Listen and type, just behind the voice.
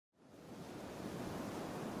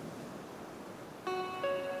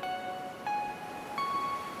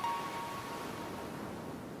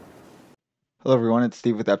Hello everyone, it's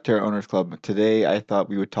Steve with Aptera Owners Club. Today I thought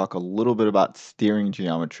we would talk a little bit about steering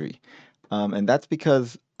geometry. And that's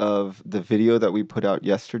because of the video that we put out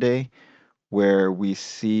yesterday where we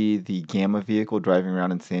see the Gamma vehicle driving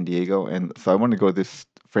around in San Diego. And so I want to go this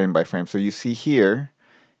frame by frame. So you see here,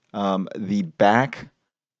 the back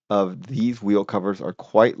of these wheel covers are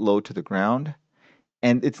quite low to the ground.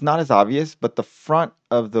 And it's not as obvious, but the front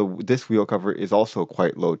of this wheel cover is also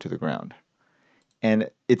quite low to the ground.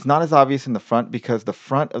 And it's not as obvious in the front because the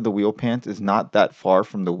front of the wheel pants is not that far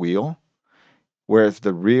from the wheel, whereas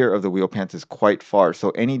the rear of the wheel pants is quite far.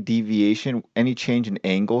 So any deviation, any change in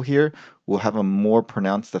angle here will have a more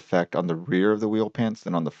pronounced effect on the rear of the wheel pants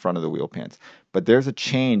than on the front of the wheel pants. But there's a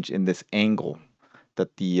change in this angle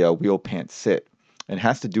that the wheel pants sit. And it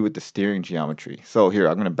has to do with the steering geometry. So here,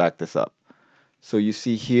 I'm going to back this up. So you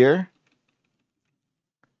see here,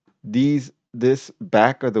 this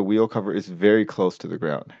back of the wheel cover is very close to the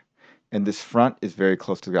ground. And this front is very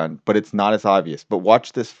close to the ground, but it's not as obvious. But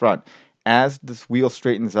watch this front. As this wheel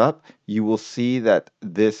straightens up, you will see that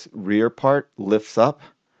this rear part lifts up,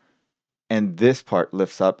 and this part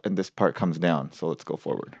lifts up, and this part comes down. So let's go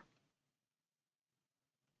forward.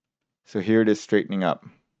 So here it is straightening up.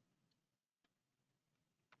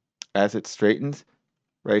 As it straightens,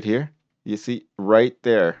 right here, you see right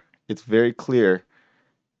there, it's very clear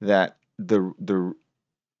that the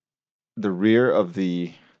rear of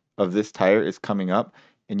this tire is coming up,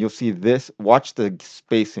 and you'll see this. Watch the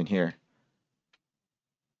space in here.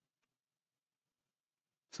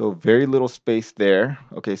 So very little space there.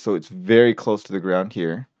 Okay, so it's very close to the ground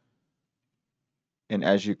here. And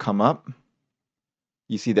as you come up,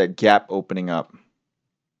 you see that gap opening up.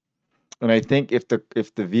 And I think if the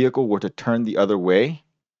vehicle were to turn the other way,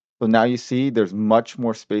 so now you see there's much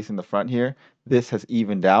more space in the front here. This has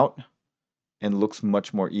evened out and looks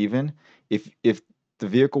much more even. If the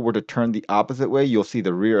vehicle were to turn the opposite way, you'll see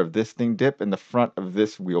the rear of this thing dip and the front of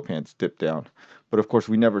this wheel pants dip down. But of course,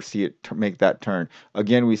 we never see it make that turn.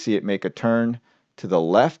 Again, we see it make a turn to the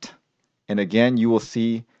left. And again, you will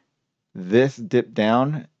see this dip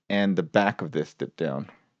down and the back of this dip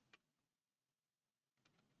down.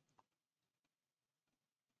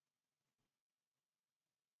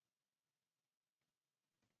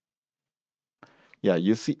 Yeah,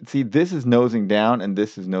 you see this is nosing down and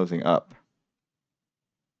this is nosing up.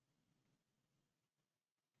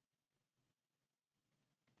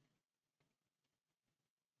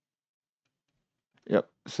 Yep.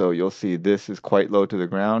 So you'll see this is quite low to the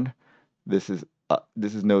ground. This is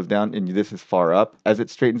nose down and this is far up. As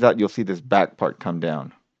it straightens out, you'll see this back part come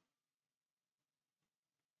down.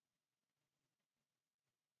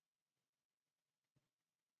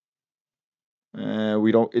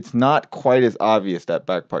 It's not quite as obvious, that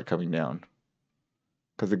back part coming down,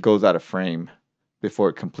 because it goes out of frame before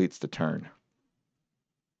it completes the turn.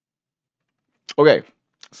 Okay,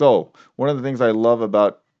 so one of the things I love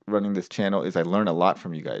about running this channel is I learn a lot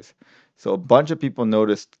from you guys. So a bunch of people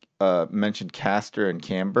mentioned Caster and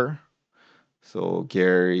Camber. So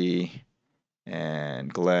Gary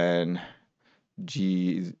and Glenn,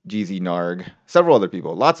 GZ Narg, several other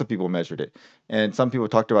people, lots of people measured it. And some people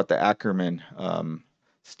talked about the Ackerman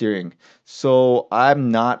steering. So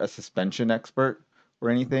I'm not a suspension expert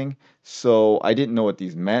or anything, so I didn't know what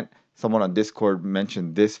these meant. Someone on Discord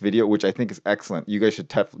mentioned this video, which I think is excellent. You guys should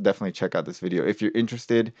definitely check out this video. If you're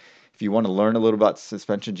interested, if you want to learn a little about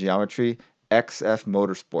suspension geometry, XF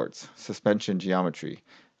Motorsports, suspension geometry.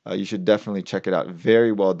 You should definitely check it out.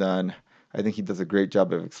 Very well done. I think he does a great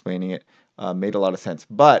job of explaining it. Made a lot of sense.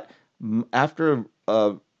 But after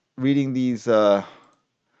reading these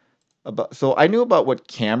so I knew about what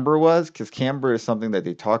camber was, because camber is something that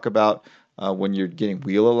they talk about when you're getting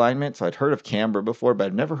wheel alignment. So I'd heard of camber before, but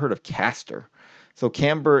I've never heard of caster. So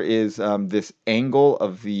camber is this angle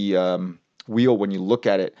of the wheel when you look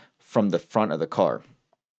at it from the front of the car.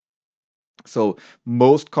 So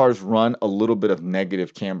most cars run a little bit of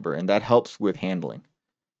negative camber, and that helps with handling.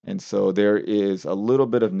 And so there is a little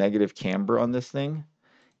bit of negative camber on this thing.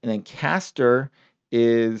 And then caster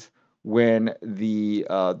is when the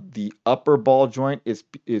upper ball joint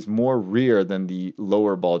is more rear than the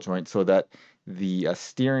lower ball joint, so that the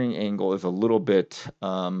steering angle is a little bit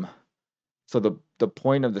so the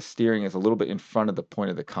point of the steering is a little bit in front of the point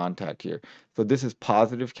of the contact here. So this is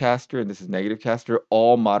positive caster and this is negative caster.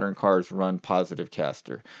 All modern cars run positive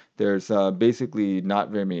caster. There's basically not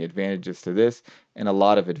very many advantages to this and a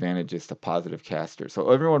lot of advantages to positive caster.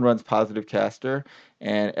 So everyone runs positive caster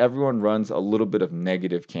and everyone runs a little bit of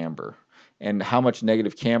negative camber. And how much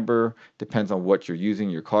negative camber depends on what you're using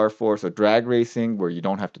your car for. So drag racing, where you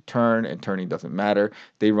don't have to turn and turning doesn't matter,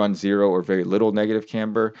 they run zero or very little negative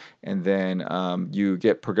camber. And then you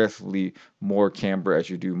get progressively more camber as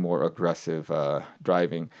you do more aggressive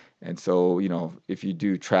driving. And so, if you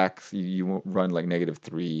do tracks, you won't run like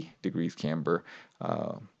 -3 degrees camber.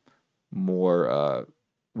 Uh, more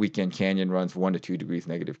weekend canyon runs 1 to 2 degrees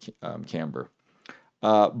negative camber.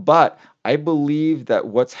 But I believe that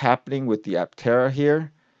what's happening with the Aptera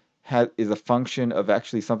here is a function of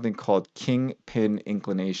actually something called kingpin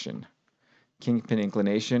inclination. Kingpin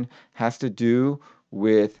inclination has to do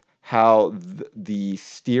with how the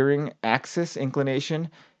steering axis inclination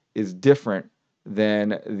is different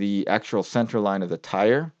than the actual center line of the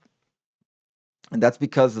tire. And that's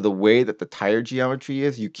because of the way that the tire geometry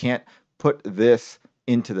is. You can't put this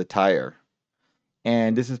into the tire.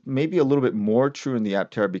 And this is maybe a little bit more true in the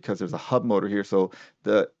Aptera because there's a hub motor here. So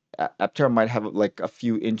the Aptera might have like a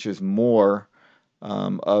few inches more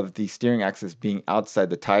of the steering axis being outside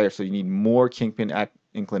the tire. So you need more kingpin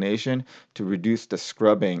inclination to reduce the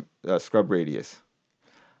scrub radius.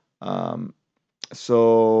 Um,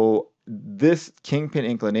 so this kingpin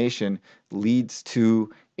inclination leads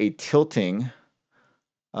to a tilting.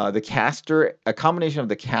 A combination of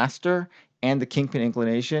the caster and the kingpin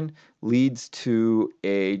inclination leads to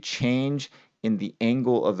a change in the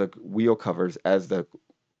angle of the wheel covers as the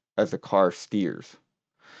car steers.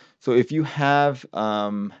 So if you have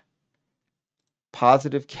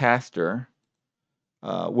positive caster,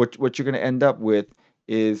 what you're going to end up with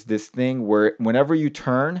is this thing where whenever you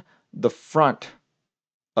turn, the front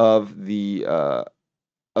of the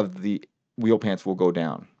wheel pants will go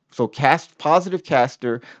down. So positive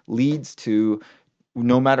caster leads to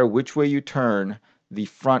no matter which way you turn, the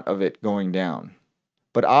front of it going down.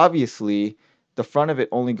 But obviously, the front of it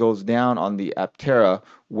only goes down on the Aptera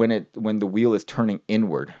when the wheel is turning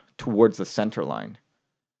inward towards the center line.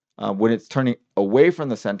 When it's turning away from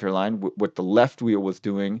the center line, what the left wheel was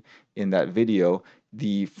doing in that video,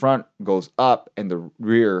 the front goes up and the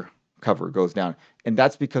rear cover goes down. And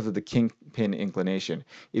that's because of the kingpin inclination.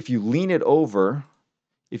 If you lean it over,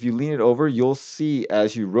 you'll see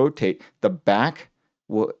as you rotate, the back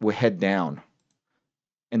will head down.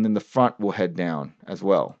 And then the front will head down as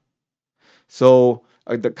well. So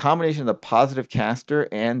the combination of the positive caster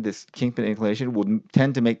and this kingpin inclination will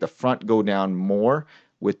tend to make the front go down more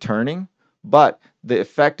with turning, but the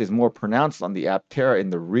effect is more pronounced on the Aptera in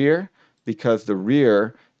the rear because the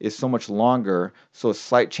rear is so much longer, so a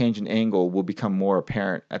slight change in angle will become more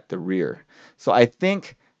apparent at the rear. So I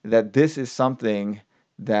think that this is something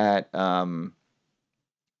that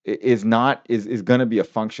is going to be a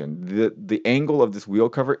function. The angle of this wheel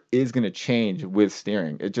cover is going to change with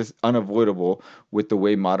steering. It's just unavoidable with the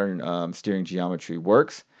way modern steering geometry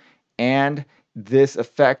works. And this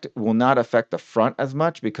effect will not affect the front as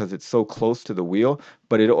much because it's so close to the wheel,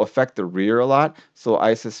 but it'll affect the rear a lot. So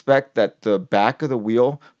I suspect that the back of the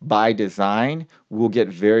wheel, by design, will get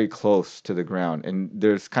very close to the ground. And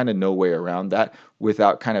there's kind of no way around that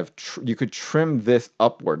without kind of, you could trim this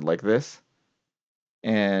upward like this.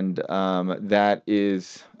 And that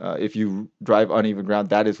is, if you drive uneven ground,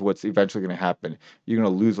 that is what's eventually going to happen. You're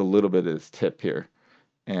going to lose a little bit of this tip here,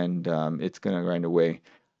 and it's going to grind away.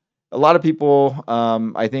 A lot of people,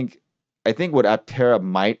 I think what Aptera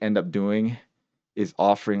might end up doing is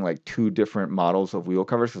offering like 2 different models of wheel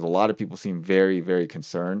covers because a lot of people seem very, very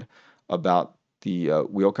concerned about the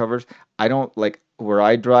wheel covers. I don't like where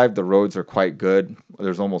I drive, the roads are quite good.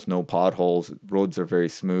 There's almost no potholes. Roads are very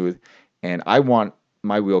smooth. And I want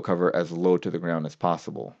my wheel cover as low to the ground as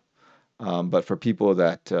possible. But for people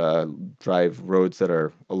that drive roads that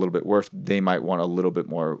are a little bit worse, they might want a little bit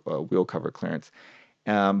more wheel cover clearance.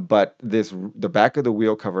 But the back of the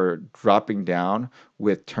wheel cover dropping down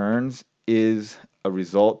with turns is a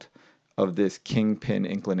result of this kingpin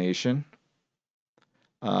inclination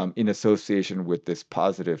in association with this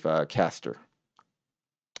positive caster.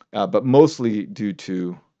 But mostly due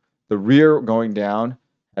to the rear going down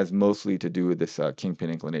has mostly to do with this kingpin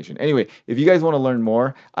inclination. Anyway, if you guys want to learn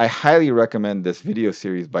more, I highly recommend this video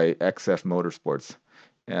series by XF Motorsports.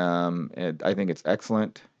 And I think it's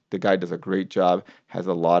excellent. The guy does a great job, has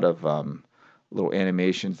a lot of little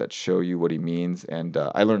animations that show you what he means, and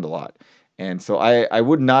I learned a lot. And so I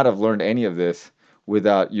would not have learned any of this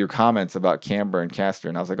without your comments about camber and caster.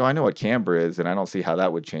 And I was like, oh, I know what camber is, and I don't see how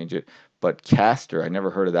that would change it. But caster, I never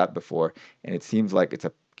heard of that before, and it seems like it's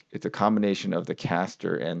a combination of the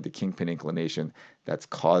caster and the kingpin inclination that's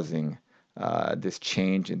causing this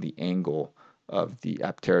change in the angle of the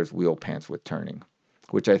Aptera's wheel pants with turning,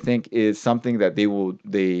 which I think is something that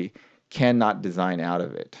they cannot design out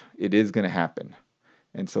of it. It is going to happen.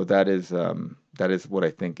 And so that is what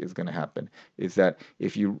I think is going to happen, is that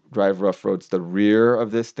if you drive rough roads, the rear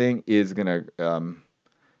of this thing is gonna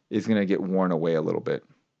get worn away a little bit,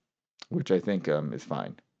 which I think is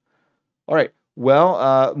fine. All right.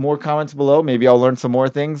 Well, more comments below. Maybe I'll learn some more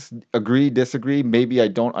things. Agree, disagree. Maybe I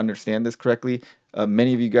don't understand this correctly.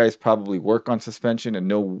 Many of you guys probably work on suspension and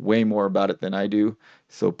know way more about it than I do.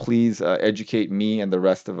 So please educate me and the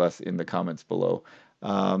rest of us in the comments below.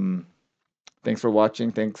 Um, Thanks for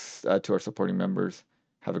watching. Thanks to our supporting members.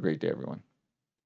 Have a great day, everyone.